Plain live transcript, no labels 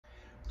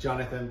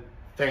Jonathan,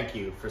 thank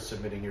you for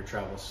submitting your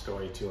travel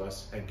story to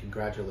us, and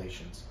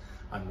congratulations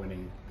on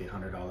winning the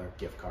 $100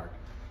 gift card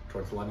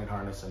towards London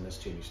Harness and this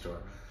TUMI Store.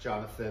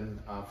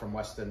 Jonathan from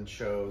Weston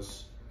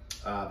chose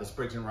this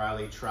Briggs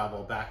Riley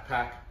travel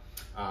backpack,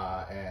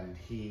 and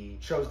he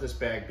chose this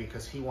bag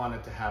because he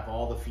wanted to have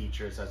all the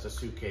features as a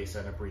suitcase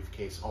and a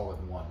briefcase all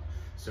in one.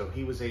 So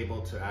he was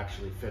able to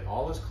actually fit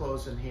all his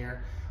clothes in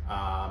here.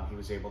 He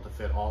was able to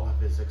fit all of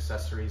his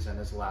accessories and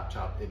his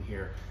laptop in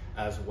here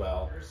as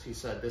well. He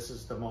said this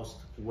is the most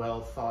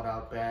well thought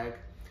out bag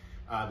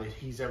that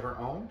he's ever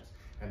owned.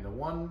 And the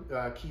one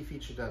key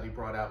feature that he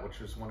brought out, which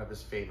was one of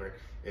his favorite,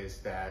 is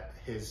that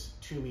his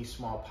TUMI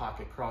small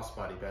pocket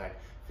crossbody bag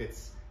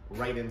fits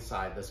right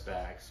inside this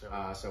bag.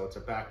 So it's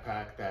a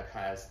backpack that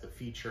has the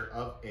feature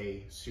of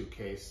a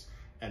suitcase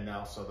and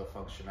also the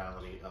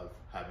functionality of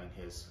having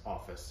his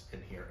office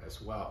in here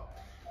as well.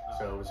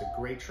 So it was a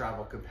great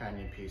travel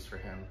companion piece for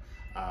him.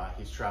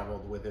 He's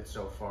traveled with it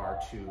so far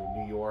to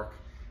New York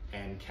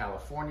and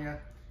California.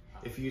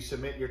 If you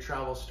submit your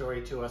travel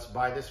story to us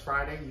by this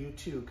Friday, you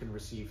too can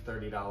receive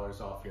 $30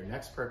 off your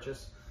next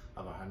purchase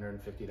of $150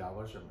 or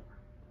more.